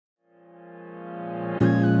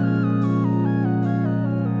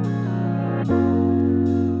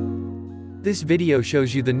This video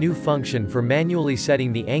shows you the new function for manually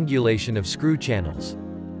setting the angulation of screw channels.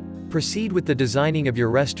 Proceed with the designing of your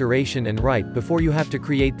restoration, and right before you have to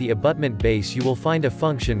create the abutment base you will find a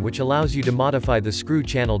function which allows you to modify the screw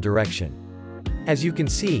channel direction. As you can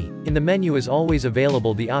see, in the menu is always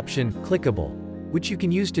available the option, Clickable, which you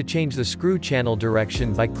can use to change the screw channel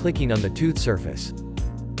direction by clicking on the tooth surface.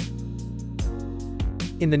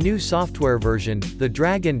 In the new software version, the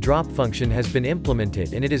drag and drop function has been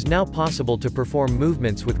implemented, and it is now possible to perform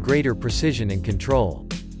movements with greater precision and control.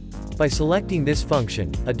 By selecting this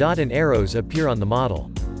function, a dot and arrows appear on the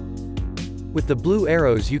model. With the blue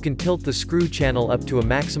arrows you can tilt the screw channel up to a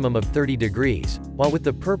maximum of 30 degrees, while with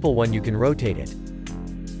the purple one you can rotate it.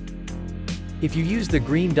 If you use the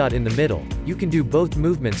green dot in the middle, you can do both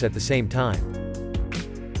movements at the same time.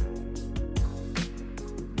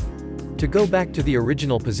 To go back to the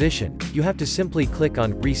original position, you have to simply click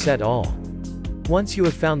on Reset All. Once you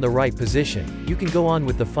have found the right position, you can go on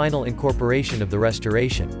with the final incorporation of the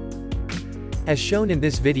restoration. As shown in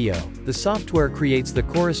this video, the software creates the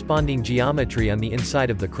corresponding geometry on the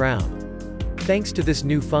inside of the crown. Thanks to this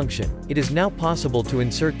new function, it is now possible to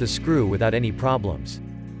insert the screw without any problems.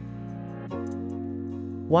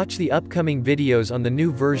 Watch the upcoming videos on the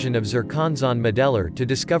new version of Zirkonzahn.Modellier to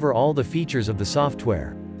discover all the features of the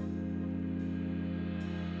software.